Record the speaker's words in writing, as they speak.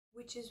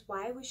which is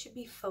why we should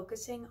be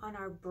focusing on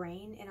our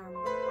brain and our...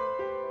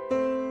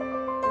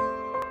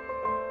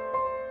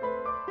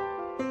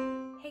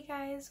 Hey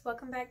guys,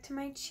 welcome back to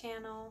my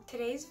channel.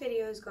 Today's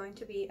video is going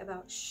to be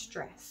about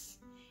stress,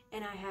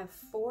 and I have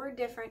 4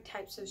 different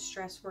types of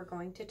stress we're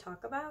going to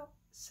talk about,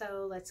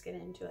 so let's get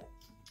into it.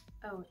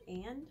 Oh,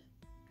 and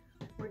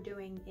we're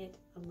doing it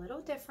a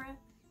little different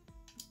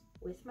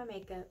with my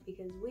makeup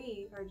because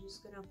we are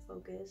just gonna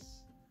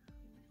focus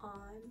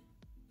on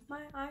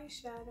my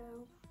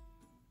eyeshadow.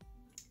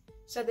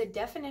 So the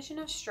definition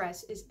of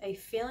stress is a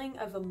feeling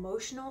of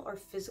emotional or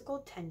physical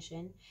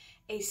tension,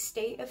 a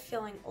state of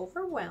feeling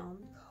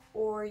overwhelmed,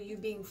 or you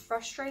being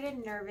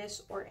frustrated,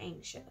 nervous, or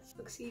anxious.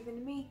 Looks even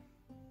to me.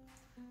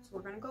 So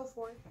we're gonna go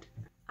for it.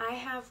 I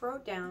have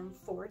wrote down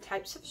 4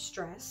 types of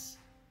stress,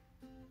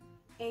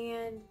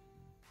 and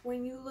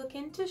when you look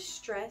into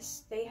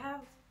stress, they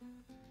have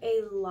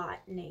a lot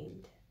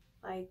named.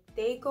 Like,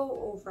 they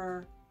go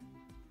over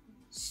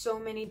so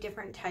many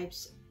different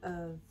types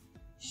of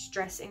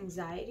stress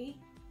anxiety,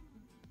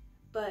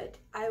 but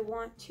I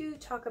want to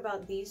talk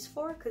about these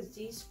 4 because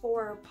these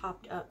 4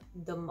 popped up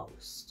the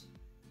most.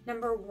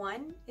 Number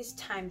 1 is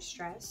time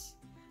stress.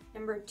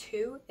 Number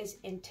 2 is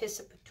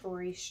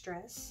anticipatory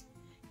stress.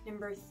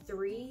 Number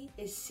 3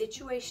 is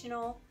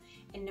situational,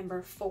 and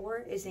number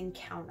 4 is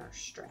encounter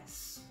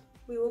stress.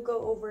 We will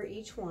go over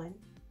each one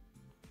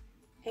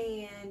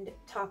and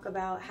talk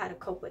about how to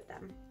cope with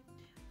them.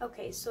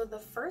 Okay, so the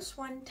first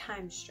one,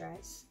 time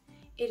stress.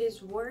 It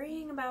is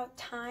worrying about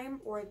time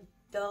or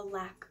the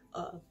lack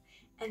of,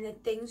 and the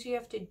things you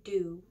have to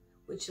do,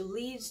 which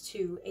leads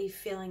to a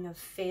feeling of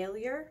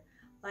failure,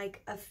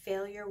 like a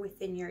failure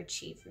within your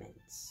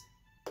achievements.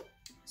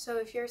 So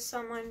if you're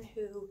someone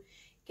who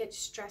gets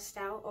stressed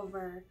out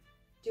over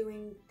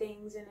doing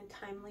things in a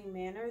timely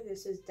manner,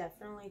 this is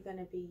definitely going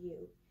to be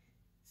you.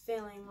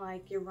 Feeling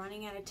like you're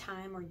running out of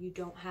time or you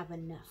don't have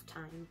enough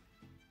time.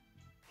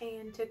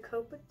 And to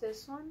cope with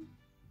this one,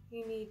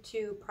 you need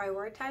to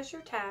prioritize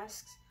your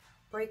tasks,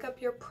 break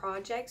up your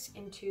projects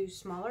into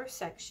smaller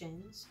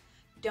sections,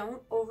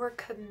 don't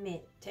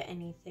overcommit to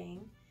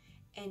anything,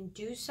 and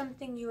do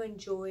something you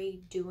enjoy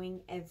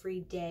doing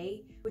every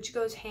day, which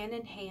goes hand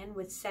in hand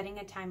with setting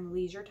a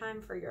leisure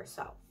time for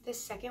yourself. The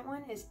second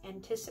one is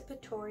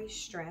anticipatory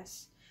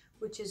stress,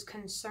 which is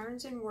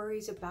concerns and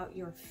worries about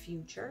your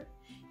future,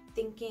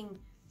 thinking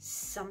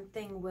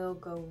something will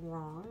go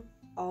wrong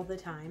all the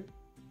time,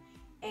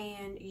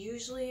 and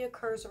usually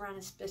occurs around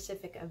a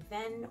specific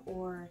event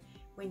or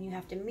when you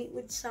have to meet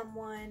with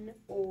someone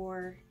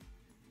or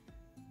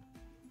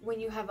when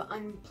you have an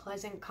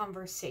unpleasant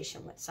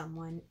conversation with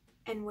someone,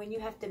 and when you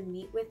have to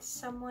meet with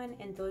someone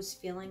and those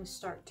feelings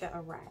start to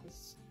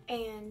arise.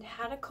 And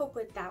how to cope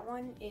with that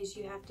one is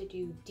you have to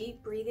do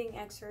deep breathing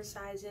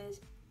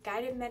exercises,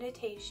 guided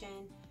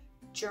meditation,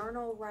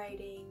 journal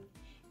writing,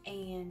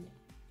 and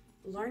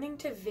learning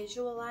to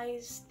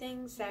visualize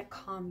things that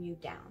calm you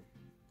down.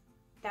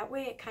 That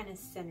way it kind of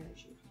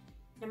centers you.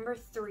 Number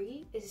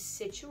 3 is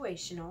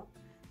situational.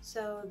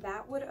 So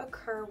that would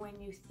occur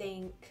when you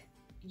think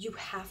you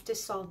have to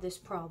solve this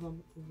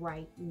problem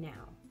right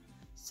now.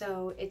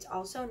 So it's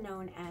also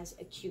known as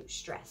acute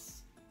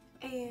stress.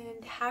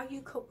 And how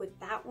you cope with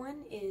that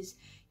one is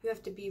you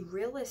have to be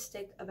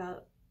realistic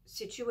about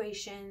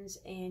situations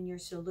and your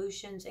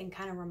solutions and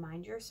kind of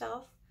remind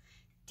yourself.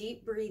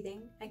 Deep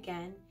breathing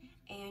again.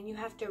 And you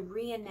have to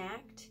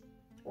reenact,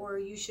 or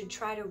you should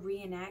try to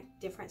reenact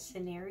different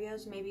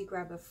scenarios. Maybe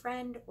grab a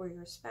friend or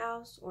your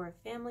spouse or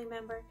a family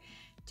member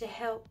to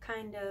help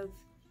kind of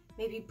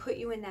maybe put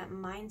you in that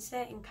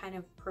mindset and kind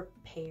of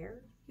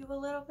prepare you a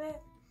little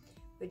bit,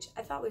 which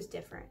I thought was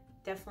different,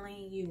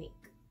 definitely unique.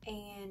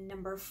 And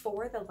number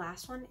 4, the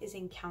last one, is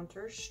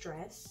encounter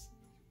stress.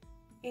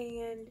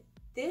 And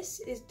this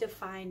is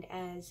defined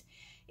as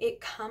it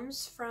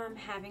comes from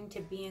having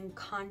to be in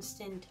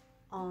constant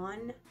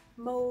on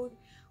mode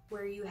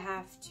where you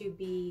have to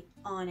be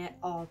on at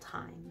all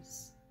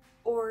times,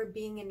 or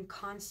being in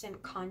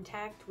constant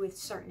contact with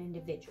certain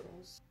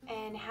individuals.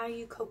 And how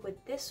you cope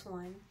with this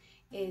one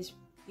is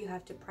you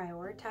have to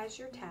prioritize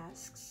your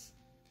tasks,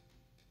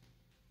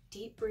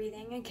 deep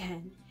breathing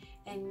again,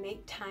 and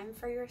make time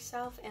for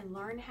yourself and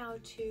learn how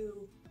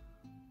to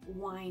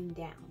wind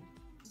down.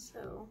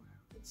 So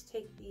let's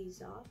take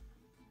these off.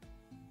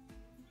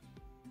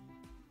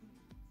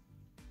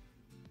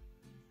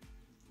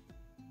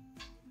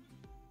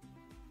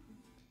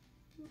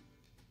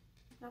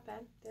 Not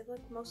bad. They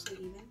look mostly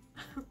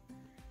even.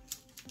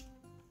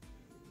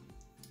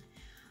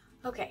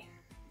 Okay,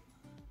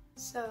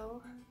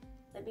 so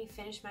let me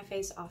finish my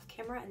face off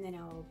camera and then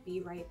I'll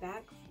be right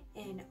back.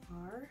 And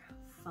our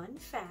fun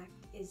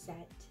fact is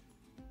that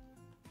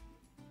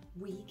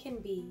we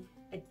can be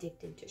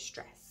addicted to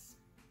stress,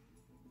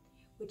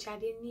 which I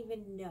didn't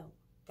even know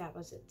that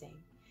was a thing.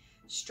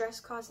 Stress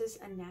causes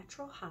a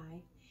natural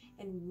high,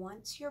 and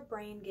once your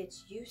brain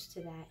gets used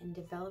to that and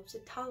develops a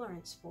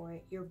tolerance for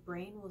it, your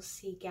brain will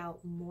seek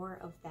out more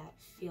of that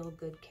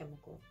feel-good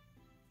chemical.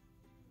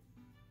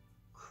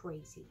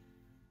 Crazy.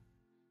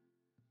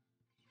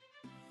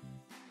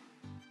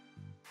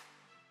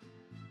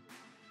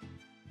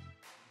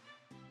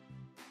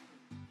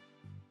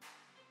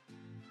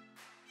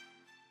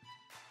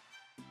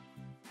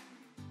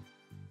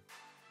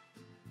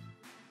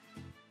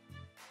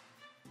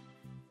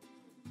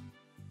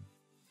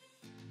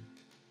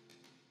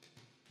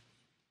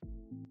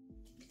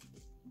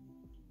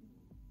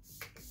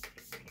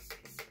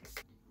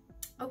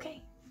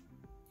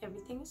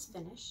 is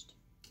finished.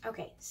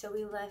 Okay, so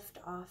we left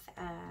off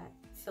at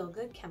Feel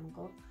Good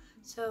Chemical.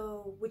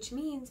 So, which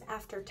means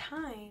after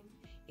time,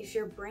 if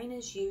your brain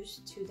is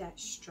used to that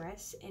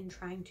stress and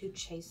trying to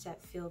chase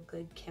that feel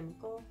good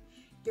chemical,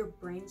 your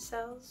brain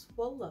cells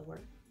will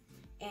lower,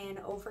 and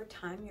over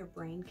time your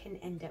brain can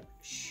end up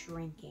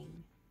shrinking.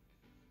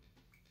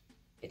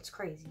 It's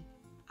crazy.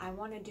 I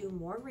want to do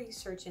more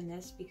research in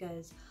this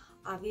because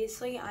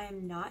obviously I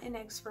am not an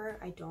expert.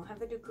 I don't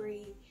have a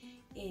degree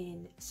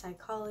in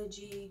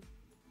psychology,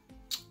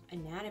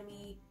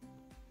 anatomy,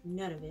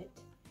 none of it.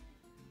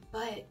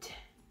 But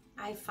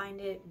I find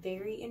it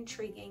very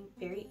intriguing,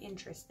 very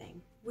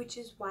interesting, which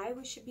is why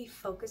we should be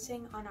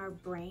focusing on our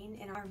brain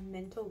and our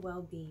mental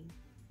well-being.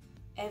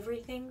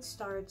 Everything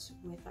starts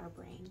with our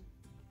brain.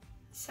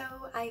 So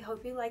I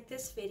hope you like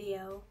this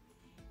video,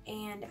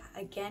 and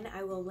again,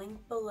 I will link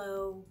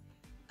below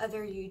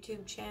other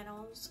YouTube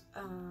channels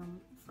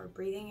for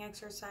breathing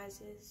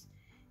exercises,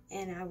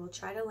 and I will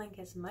try to link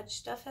as much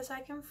stuff as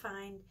I can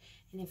find.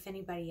 And if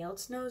anybody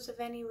else knows of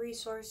any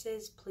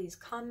resources, please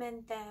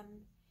comment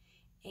them.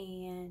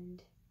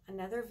 And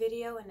another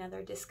video,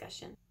 another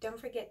discussion. Don't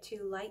forget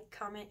to like,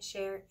 comment,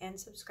 share, and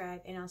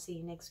subscribe, and I'll see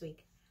you next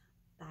week.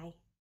 Bye.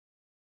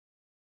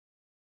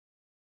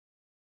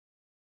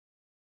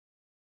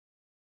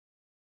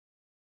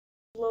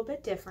 A little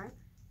bit different,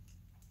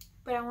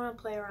 but I want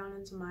to play around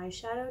in some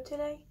eyeshadow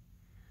today,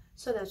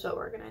 so that's what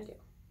we're gonna do.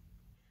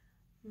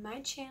 My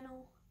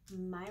channel,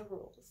 my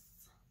rules.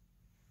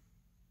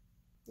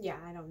 Yeah,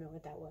 I don't know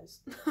what that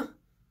was.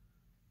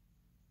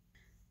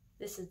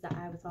 This is the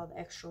eye with all the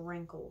extra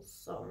wrinkles,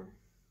 so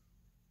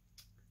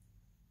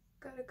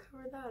gotta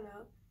cover that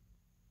up.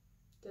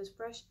 This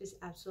brush is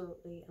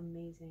absolutely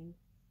amazing.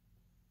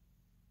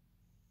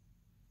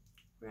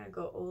 We're gonna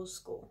go old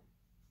school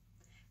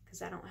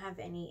because I don't have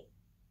any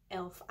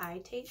e.l.f.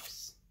 eye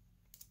tapes.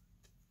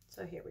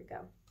 So here we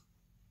go.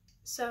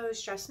 So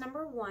stress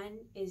number 1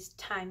 is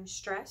time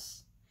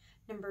stress.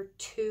 Number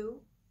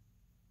 2,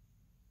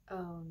 oh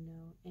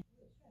no.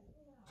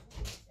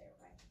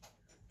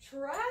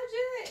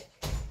 Tragic.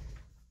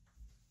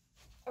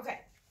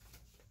 Okay.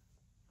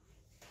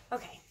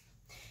 Okay.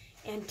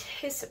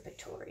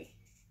 Anticipatory.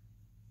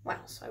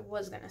 Wow, so I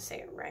was gonna say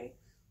it right.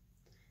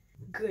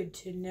 Good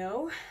to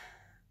know.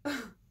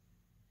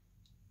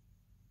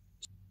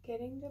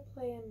 Getting to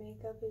play in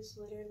makeup is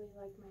literally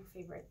like my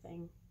favorite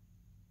thing.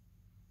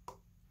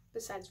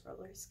 Besides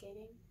roller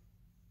skating.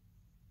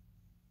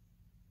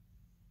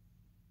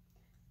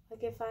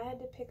 Like if I had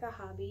to pick a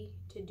hobby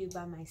to do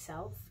by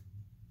myself,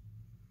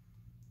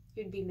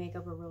 it'd be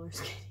makeup or roller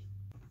skating.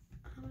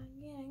 I'm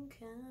getting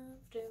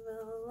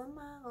comfortable on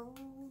my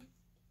own.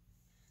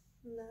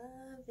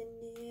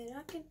 Loving it,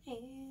 I can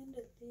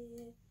handle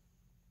it.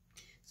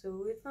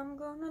 So if I'm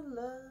gonna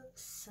love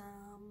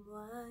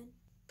someone.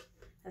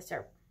 That's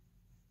terrible.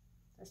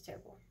 That's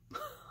terrible.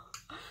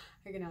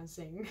 I cannot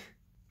sing.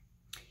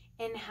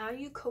 And how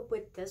you cope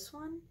with this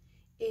one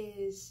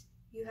is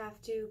you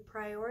have to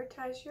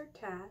prioritize your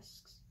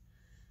tasks.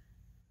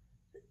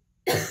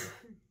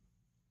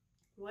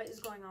 What is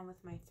going on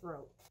with my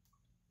throat?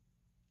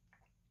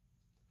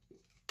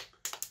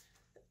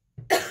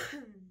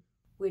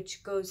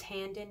 Which goes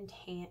hand in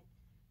hand.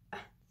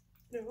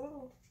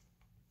 No.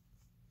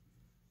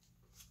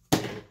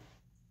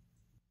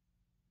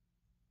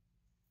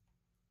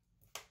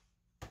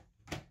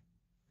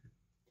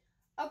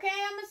 Okay,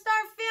 I'm gonna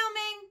start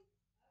filming.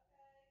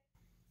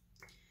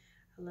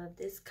 I love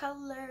this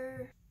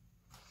color.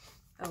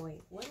 Oh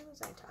wait, what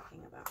was I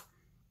talking about?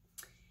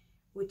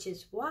 Which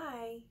is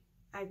why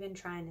I've been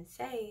trying to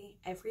say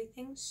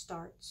everything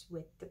starts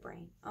with the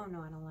brain. Oh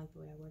no, I don't like the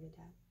way I worded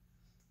that.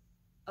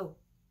 Oh.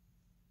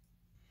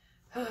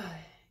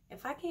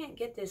 If I can't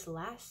get this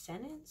last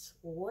sentence,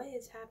 what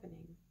is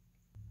happening?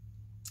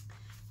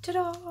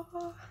 Ta-da!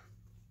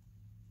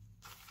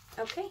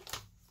 Okay.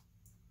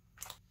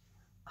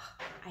 Oh,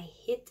 I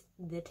hit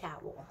the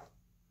towel.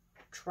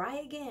 Try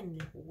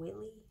again,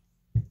 Willie.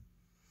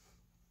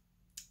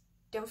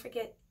 Don't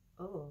forget,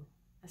 oh,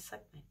 I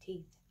sucked my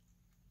teeth.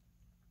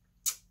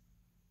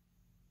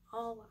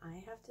 All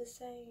I have to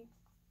say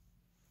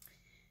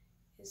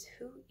is,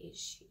 who is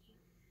she?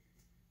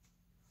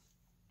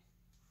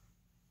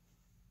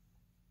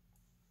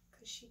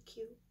 Cause she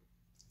cute.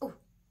 Oh,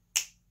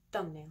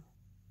 thumbnail.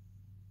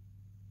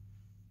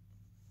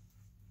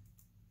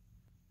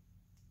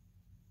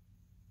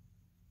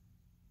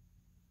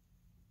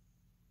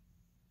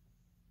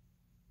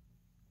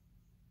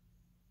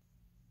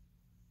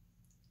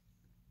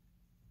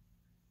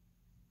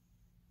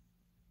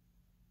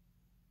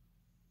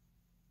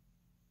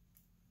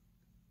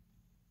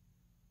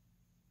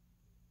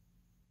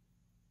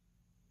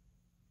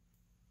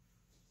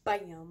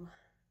 Bam.